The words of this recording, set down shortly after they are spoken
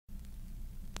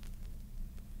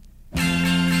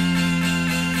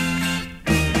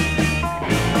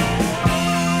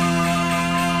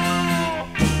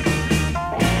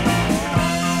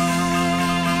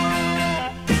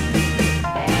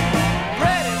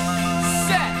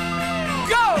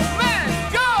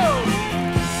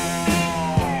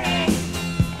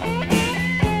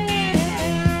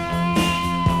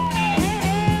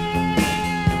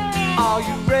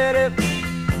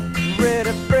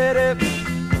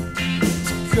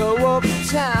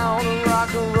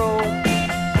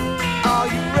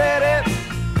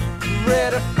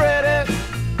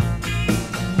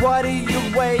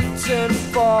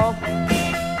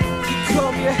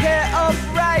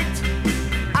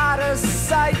of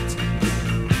sight,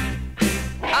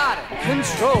 out of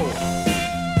control.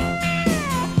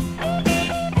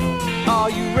 Are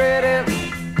you ready,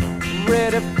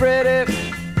 Freddy,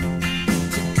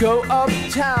 to go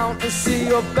uptown and see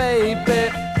your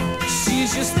baby?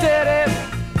 She's your steady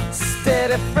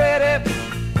Freddy.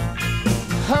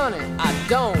 Honey, I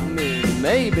don't mean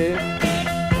maybe.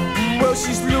 Well,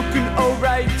 she's looking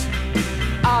alright,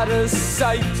 out of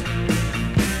sight,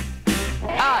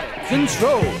 out of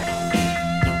control.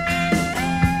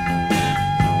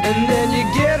 And then you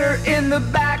get her in the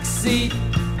backseat,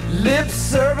 lip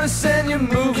service, and you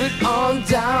move it on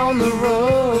down the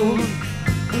road.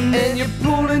 And you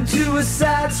pull into a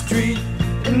side street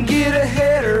and get a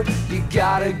header. You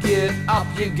gotta get up,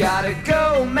 you gotta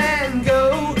go, man,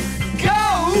 go,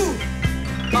 go.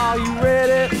 Are you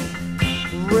ready,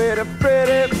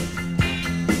 Freddy,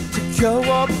 to go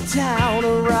uptown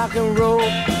and rock and roll?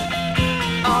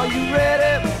 Are you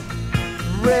ready,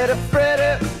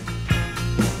 Freddy?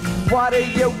 What are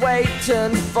you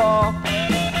waiting for?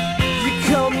 You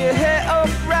comb your hair up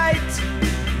right,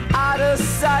 out of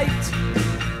sight,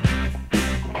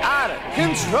 out of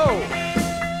control.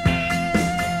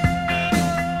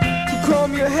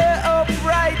 Comb your hair up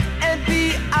right and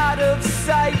be out of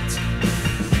sight,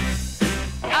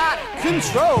 out of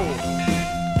control.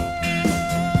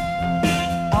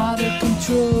 Out of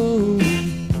control.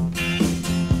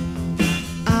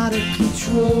 Out of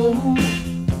control.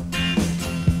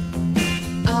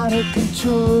 Out of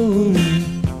control.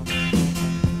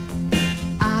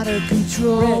 Out of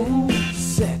control. Ready,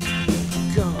 set,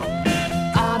 go.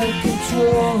 Out of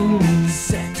control.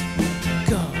 Set,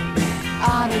 go.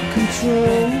 Out of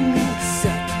control.